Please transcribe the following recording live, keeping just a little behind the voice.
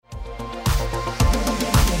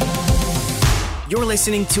You're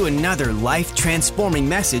listening to another life-transforming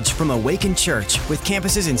message from Awaken Church with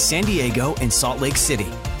campuses in San Diego and Salt Lake City.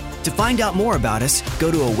 To find out more about us,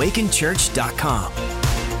 go to awakenchurch.com.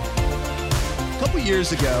 A couple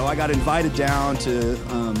years ago, I got invited down to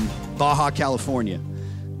Baja, California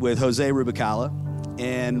with Jose Rubicala,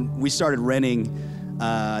 and we started renting,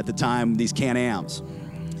 at the time, these Can-Ams.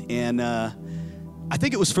 And I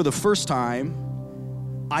think it was for the first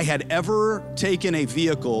time I had ever taken a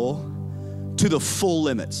vehicle to the full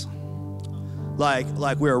limits. Like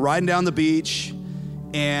we were riding down the beach,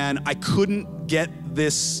 and I couldn't get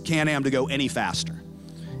this Can-Am to go any faster.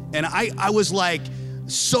 And I was like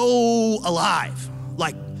so alive,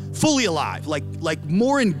 like fully alive, like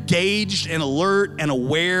more engaged and alert and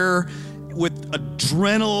aware with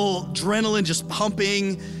adrenaline just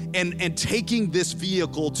pumping and taking this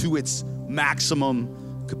vehicle to its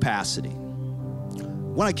maximum capacity.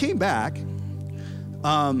 When I came back,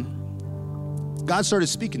 God started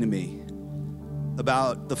speaking to me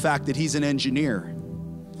about the fact that he's an engineer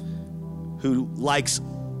who likes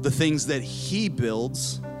the things that he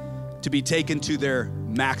builds to be taken to their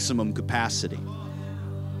maximum capacity.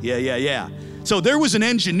 Yeah. So there was an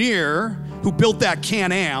engineer who built that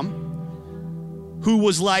Can-Am who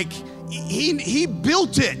was like, he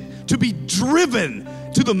built it to be driven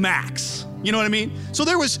to the max. You know what I mean? So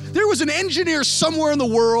there was an engineer somewhere in the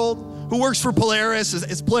world who works for Polaris.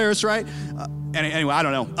 It's Polaris, right? Anyway, I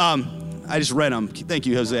don't know. I just read them. Thank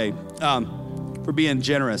you, Jose, for being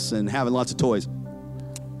generous and having lots of toys.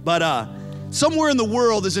 But somewhere in the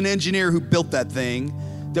world is an engineer who built that thing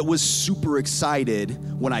that was super excited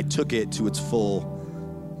when I took it to its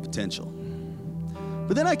full potential.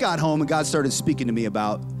 But then I got home and God started speaking to me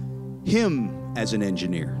about him as an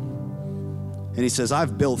engineer. And he says,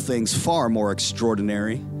 I've built things far more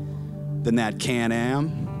extraordinary than that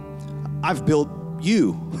Can-Am. I've built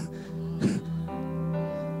you.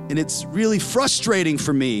 And it's really frustrating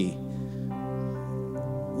for me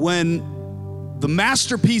when the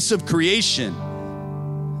masterpiece of creation,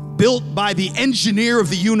 built by the engineer of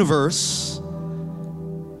the universe,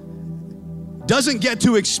 doesn't get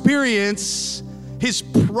to experience his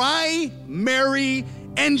primary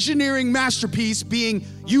engineering masterpiece being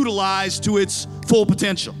utilized to its full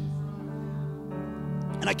potential.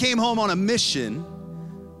 And I came home on a mission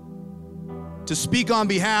to speak on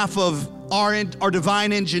behalf of our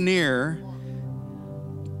divine engineer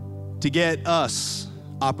to get us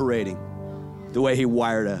operating the way he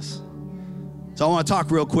wired us. So I want to talk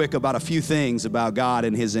real quick about a few things about God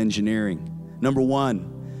and his engineering. Number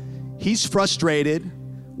one, he's frustrated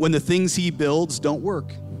when the things he builds don't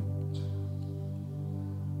work.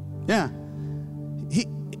 Yeah. He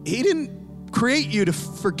didn't create you to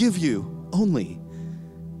forgive you only.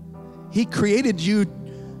 He created you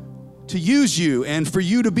to use you and for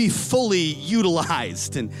you to be fully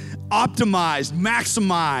utilized and optimized,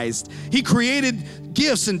 maximized. He created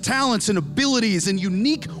gifts and talents and abilities and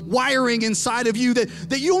unique wiring inside of you that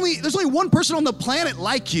there's only one person on the planet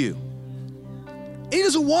like you. He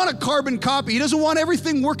doesn't want a carbon copy. He doesn't want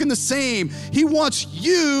everything working the same. He wants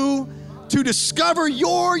you to discover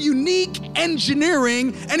your unique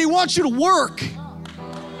engineering, and he wants you to work.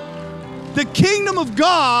 The kingdom of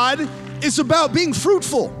God is about being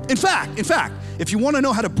fruitful. In fact, if you want to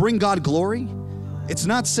know how to bring God glory, it's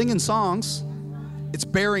not singing songs, it's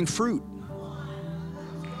bearing fruit.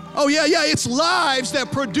 Oh yeah, it's lives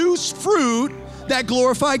that produce fruit that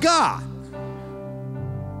glorify God.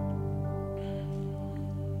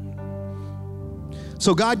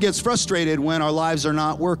 So God gets frustrated when our lives are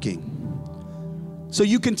not working. So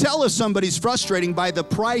you can tell if somebody's frustrating by the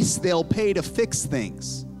price they'll pay to fix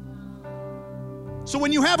things. So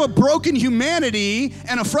when you have a broken humanity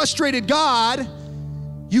and a frustrated God,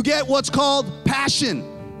 you get what's called passion.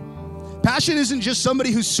 Passion isn't just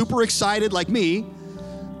somebody who's super excited like me.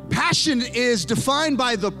 Passion is defined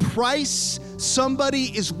by the price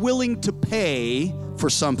somebody is willing to pay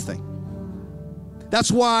for something.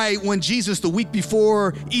 That's why when Jesus, the week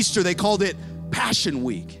before Easter, they called it Passion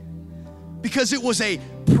Week. Because it was a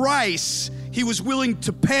price he was willing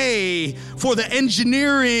to pay for the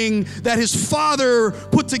engineering that his Father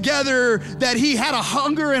put together, that he had a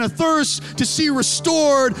hunger and a thirst to see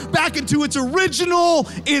restored back into its original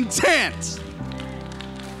intent.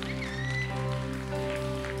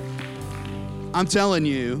 I'm telling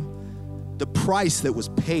you, the price that was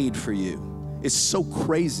paid for you is so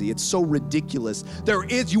crazy. It's so ridiculous.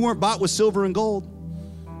 You weren't bought with silver and gold.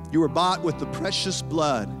 You were bought with the precious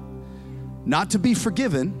blood, not to be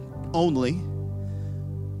forgiven only,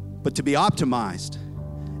 but to be optimized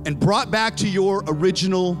and brought back to your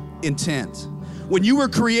original intent. When you were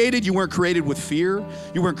created, you weren't created with fear.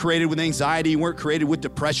 You weren't created with anxiety. You weren't created with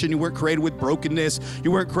depression. You weren't created with brokenness.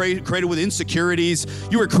 You weren't created with insecurities.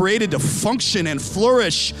 You were created to function and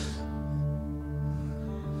flourish.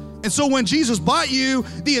 And so when Jesus bought you,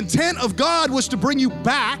 the intent of God was to bring you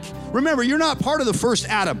back. Remember, you're not part of the first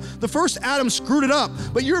Adam. The first Adam screwed it up,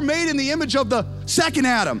 but you're made in the image of the second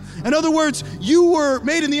Adam. In other words, you were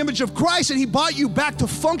made in the image of Christ, and he bought you back to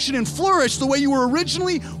function and flourish the way you were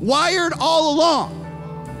originally wired all along.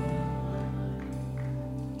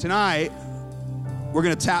 Tonight, we're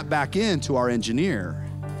going to tap back into our engineer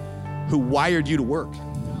who wired you to work.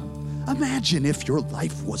 Imagine if your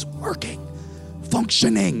life was working,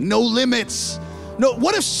 functioning, no limits. No,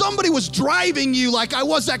 what if somebody was driving you like I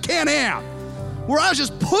was at Can-Am, where I was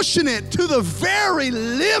just pushing it to the very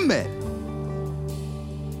limit?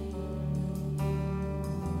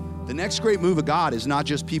 The next great move of God is not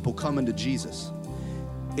just people coming to Jesus.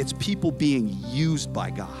 It's people being used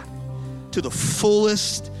by God to the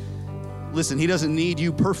fullest. Listen, he doesn't need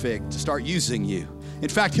you perfect to start using you. In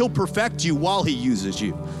fact, he'll perfect you while he uses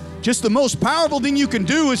you. Just the most powerful thing you can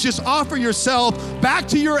do is just offer yourself back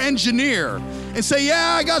to your engineer and say,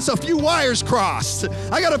 yeah, I got a few wires crossed.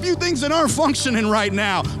 I got a few things that aren't functioning right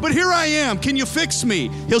now, but here I am. Can you fix me?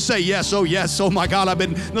 He'll say, yes, oh my God, I've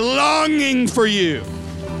been longing for you.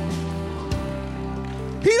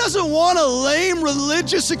 He doesn't want a lame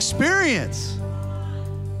religious experience.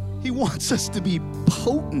 He wants us to be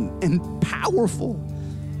potent and powerful.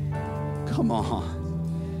 Come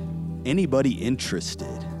on. Anybody interested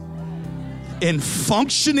in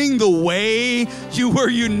functioning the way you were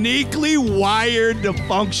uniquely wired to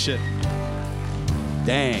function?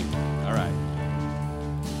 Dang. All right.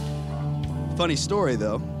 Funny story,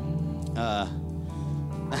 though.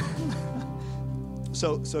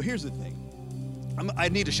 So here's the thing. I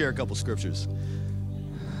need to share a couple scriptures.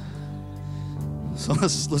 So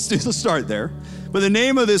let's start there. But the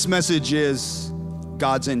name of this message is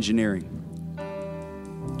God's engineering.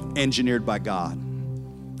 Engineered by God.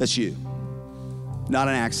 That's you. Not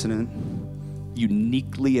an accident.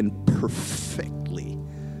 Uniquely and perfectly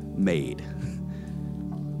made.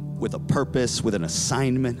 With a purpose, with an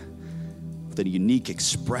assignment, with a unique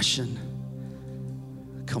expression.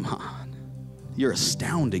 Come on. You're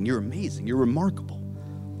astounding. You're amazing. You're remarkable.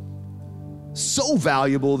 So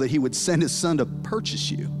valuable that he would send his son to purchase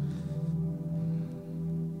you.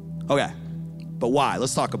 Okay, but why?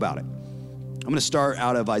 Let's talk about it. I'm going to start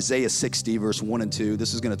out of Isaiah 60, verse 1 and 2.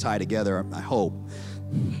 This is going to tie together, I hope.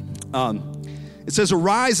 It says,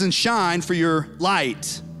 arise and shine, for your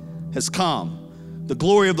light has come. The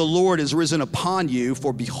glory of the Lord is risen upon you,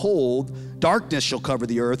 for behold, darkness shall cover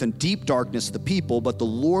the earth, and deep darkness the people, but the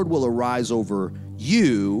Lord will arise over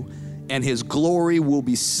you, and his glory will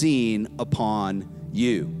be seen upon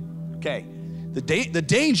you. Okay, the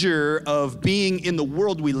danger of being in the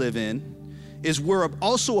world we live in is we're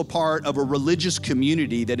also a part of a religious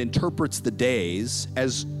community that interprets the days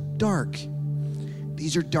as dark.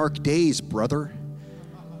 These are dark days, brother.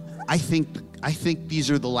 I think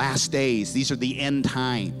these are the last days. These are the end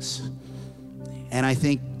times. And I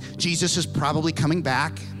think Jesus is probably coming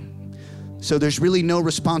back. So there's really no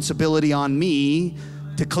responsibility on me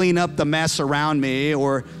to clean up the mess around me,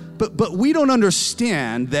 but we don't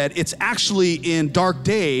understand that it's actually in dark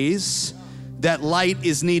days that light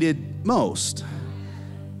is needed most.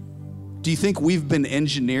 Do you think we've been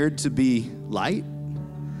engineered to be light?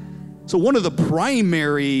 So one of the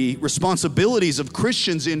primary responsibilities of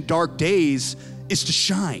Christians in dark days is to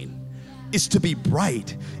shine, is to be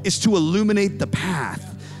bright, is to illuminate the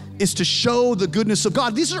path, is to show the goodness of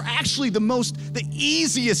God. These are actually the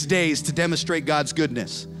easiest days to demonstrate God's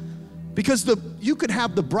goodness. Because you could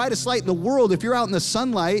have the brightest light in the world. If you're out in the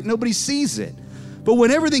sunlight, nobody sees it. But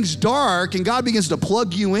when everything's dark and God begins to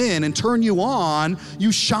plug you in and turn you on,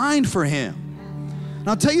 you shine for him. And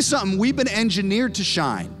I'll tell you something, we've been engineered to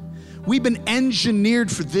shine. We've been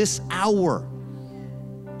engineered for this hour.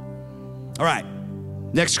 All right,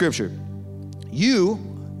 next scripture. You,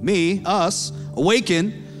 me, us,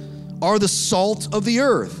 awaken, are the salt of the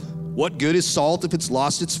earth. What good is salt if it's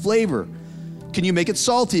lost its flavor? Can you make it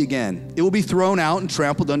salty again? It will be thrown out and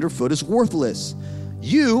trampled underfoot as worthless.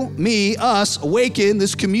 You, me, us, awaken,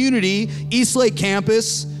 this community, Eastlake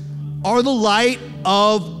campus, are the light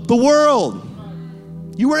of the world.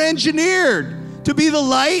 You were engineered to be the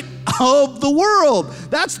light of the world.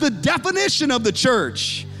 That's the definition of the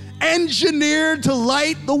church. Engineered to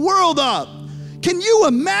light the world up. Can you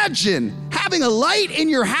imagine having a light in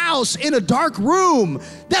your house in a dark room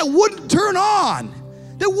that wouldn't turn on,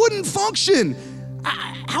 that wouldn't function?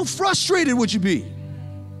 How frustrated would you be?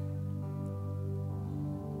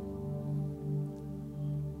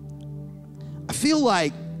 I feel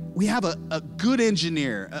like we have a good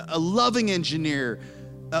engineer, a loving engineer,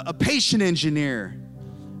 a patient engineer,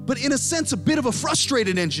 but in a sense, a bit of a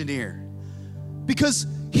frustrated engineer, because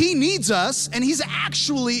he needs us, and he's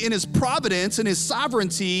actually, in his providence and his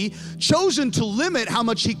sovereignty, chosen to limit how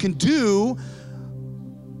much he can do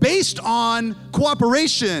based on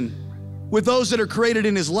cooperation with those that are created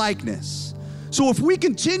in his likeness. So if we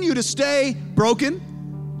continue to stay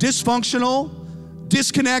broken, dysfunctional,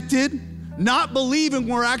 disconnected, not believing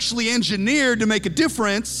we're actually engineered to make a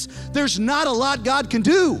difference, there's not a lot God can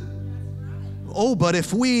do. Oh, but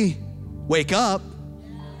if we wake up,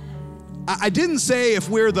 I didn't say if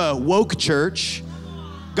we're the woke church.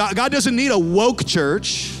 God doesn't need a woke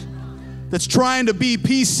church that's trying to be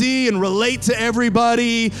PC and relate to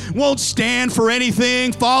everybody, won't stand for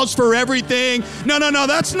anything, falls for everything. No,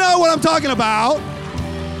 that's not what I'm talking about.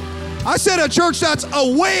 I said a church that's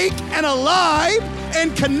awake and alive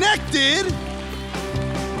and connected.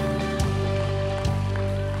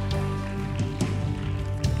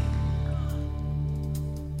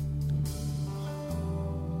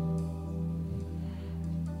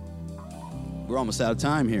 We're almost out of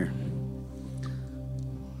time here.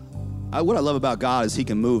 What I love about God is he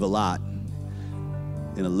can move a lot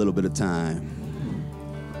in a little bit of time.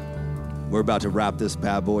 We're about to wrap this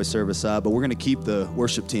bad boy service up, but we're going to keep the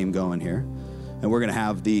worship team going here, and we're going to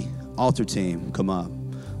have the altar team come up.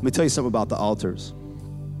 Let me tell you something about the altars.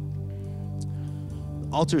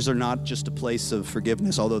 Altars are not just a place of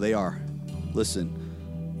forgiveness, although they are.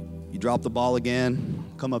 Listen, you drop the ball again,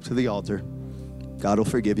 come up to the altar. God will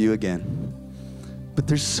forgive you again. But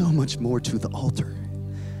there's so much more to the altar.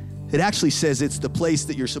 It actually says it's the place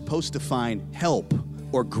that you're supposed to find help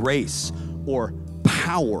or grace or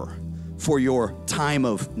power for your time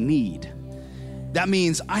of need. That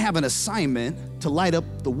means I have an assignment to light up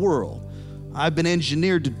the world. I've been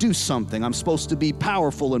engineered to do something. I'm supposed to be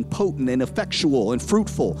powerful and potent and effectual and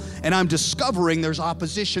fruitful. And I'm discovering there's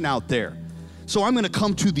opposition out there. So I'm going to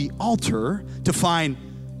come to the altar to find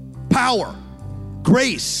power,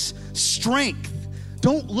 grace, strength.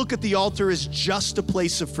 Don't look at the altar as just a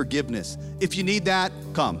place of forgiveness. If you need that,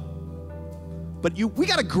 come. But we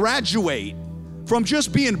got to graduate from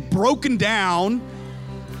just being broken down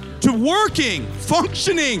to working,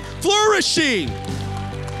 functioning, flourishing.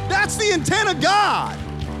 That's the intent of God.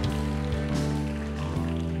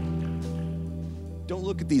 Don't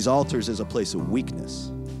look at these altars as a place of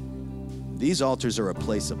weakness. These altars are a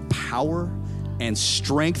place of power and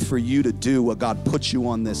strength for you to do what God put you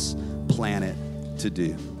on this planet to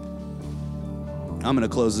do. I'm going to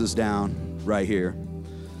close this down right here,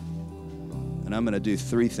 and I'm going to do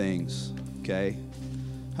 3 things, okay?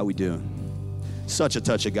 How we doing? Such a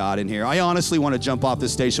touch of God in here. I honestly want to jump off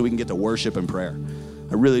this stage so we can get to worship and prayer.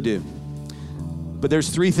 I really do. But there's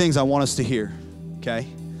 3 things I want us to hear, okay?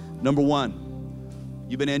 Number 1,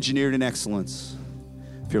 you've been engineered in excellence.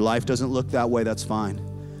 If your life doesn't look that way, that's fine.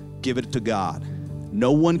 Give it to God.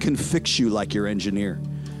 No one can fix you like your engineer.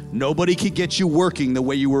 Nobody can get you working the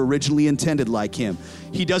way you were originally intended like him.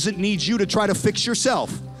 He doesn't need you to try to fix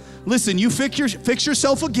yourself. Listen, you fix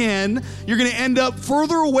yourself again, you're going to end up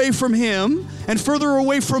further away from him and further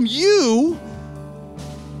away from you.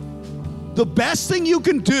 The best thing you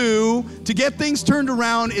can do to get things turned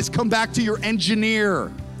around is come back to your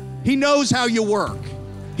engineer. He knows how you work.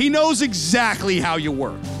 He knows exactly how you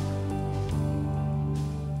work.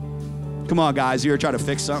 Come on, guys, you ever try to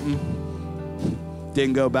fix something?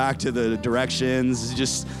 Didn't go back to the directions,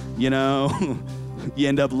 just, you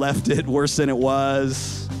end up left it worse than it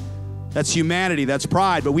was. That's humanity, that's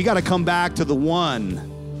pride, but we got to come back to the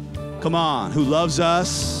one, come on, who loves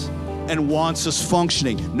us and wants us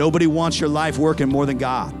functioning. Nobody wants your life working more than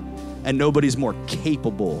God, and nobody's more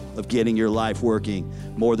capable of getting your life working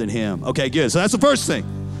more than him. Okay, good, so that's the first thing.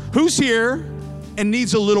 Who's here and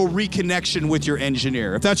needs a little reconnection with your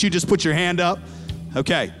engineer? If that's you, just put your hand up.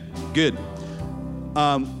 Okay, good.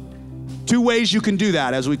 2 ways you can do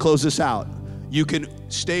that as we close this out. You can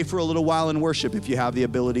stay for a little while in worship if you have the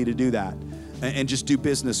ability to do that, and just do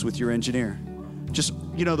business with your engineer. Just,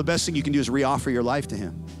 the best thing you can do is reoffer your life to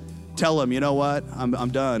him. Tell him, you know what,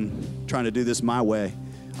 I'm done trying to do this my way.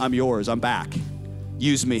 I'm yours, I'm back.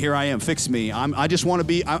 Use me, here I am, fix me. I just want to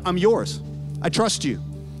be, I'm yours. I trust you.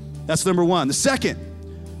 That's number 1. The second,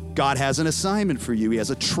 God has an assignment for you. He has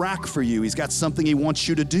a track for you. He's got something he wants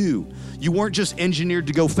you to do. You weren't just engineered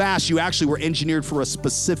to go fast. You actually were engineered for a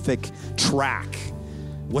specific track.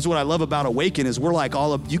 What I love about Awaken is we're like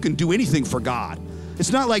you can do anything for God.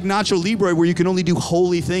 It's not like Nacho Libre where you can only do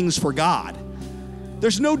holy things for God.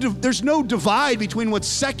 There's no divide between what's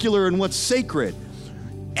secular and what's sacred.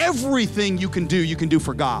 Everything you can do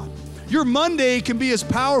for God. Your Monday can be as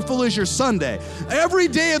powerful as your Sunday. Every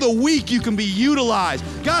day of the week you can be utilized.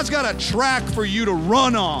 God's got a track for you to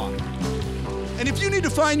run on. And if you need to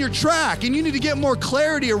find your track and you need to get more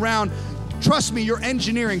clarity around, trust me, your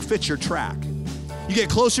engineering fits your track. You get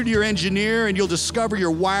closer to your engineer and you'll discover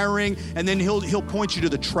your wiring, and then he'll point you to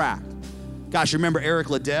the track. Gosh, remember Eric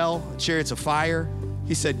Liddell, Chariots of Fire?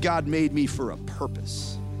 He said, God made me for a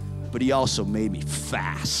purpose, but he also made me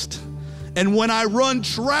fast. And when I run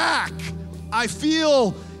track, I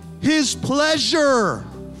feel his pleasure.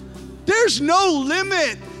 There's no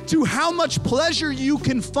limit to how much pleasure you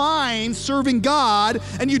can find serving God,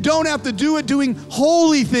 and you don't have to do it doing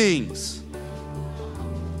holy things.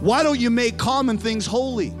 Why don't you make common things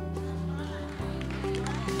holy?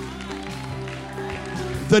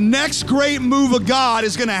 The next great move of God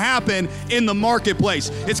is going to happen in the marketplace.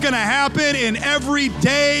 It's going to happen in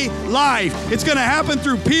everyday life. It's going to happen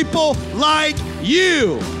through people like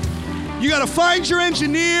you. You got to find your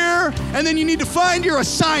engineer, and then you need to find your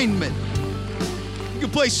assignment. You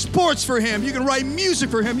can play sports for him. You can write music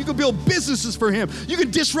for him. You can build businesses for him. You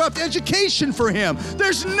can disrupt education for him.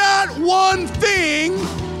 There's not one thing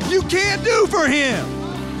you can't do for him.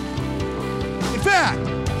 In fact,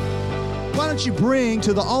 why don't you bring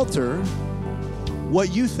to the altar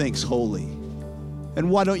what you think's holy? And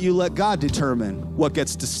why don't you let God determine what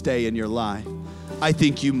gets to stay in your life? I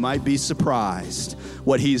think you might be surprised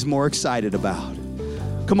what he's more excited about.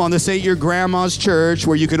 Come on, this ain't your grandma's church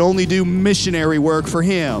where you could only do missionary work for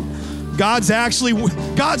him. God's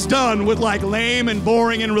done with like lame and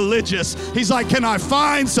boring and religious. He's like, can I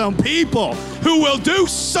find some people who will do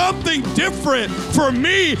something different for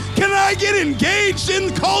me? Can I get engaged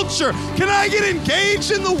in culture? Can I get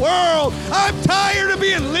engaged in the world? I'm tired of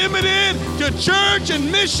being limited to church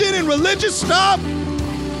and mission and religious stuff.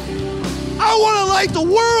 I want to light the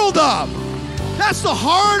world up. That's the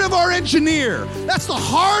heart of our engineer. That's the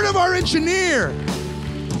heart of our engineer.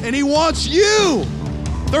 And he wants you.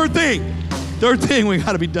 Third thing, we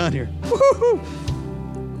got to be done here. Woo-hoo.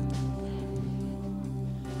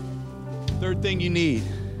 Third thing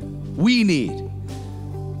we need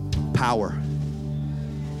power.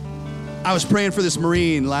 I was praying for this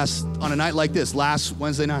Marine on a night like this, last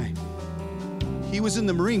Wednesday night. He was in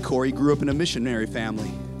the Marine Corps. He grew up in a missionary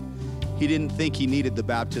family. He didn't think he needed the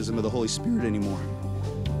baptism of the Holy Spirit anymore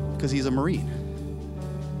because he's a Marine.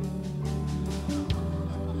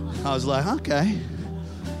 I was like, okay.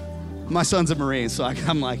 My son's a Marine, so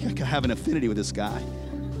I'm like, I have an affinity with this guy.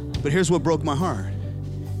 But here's what broke my heart.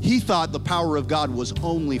 He thought the power of God was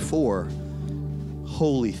only for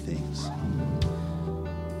holy things.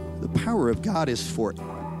 The power of God is for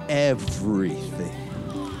everything.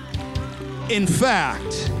 In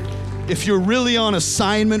fact, if you're really on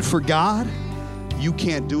assignment for God, you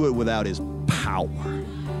can't do it without his power.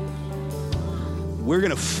 We're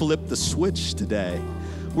going to flip the switch today.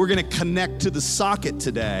 We're going to connect to the socket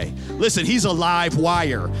today. Listen, he's a live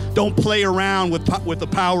wire. Don't play around with the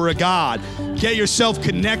power of God. Get yourself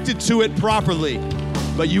connected to it properly.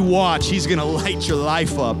 But you watch, he's going to light your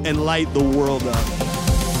life up and light the world up.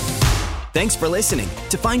 Thanks for listening.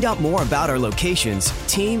 To find out more about our locations,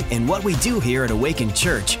 team, and what we do here at Awaken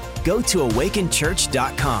Church, go to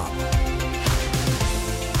awakenchurch.com.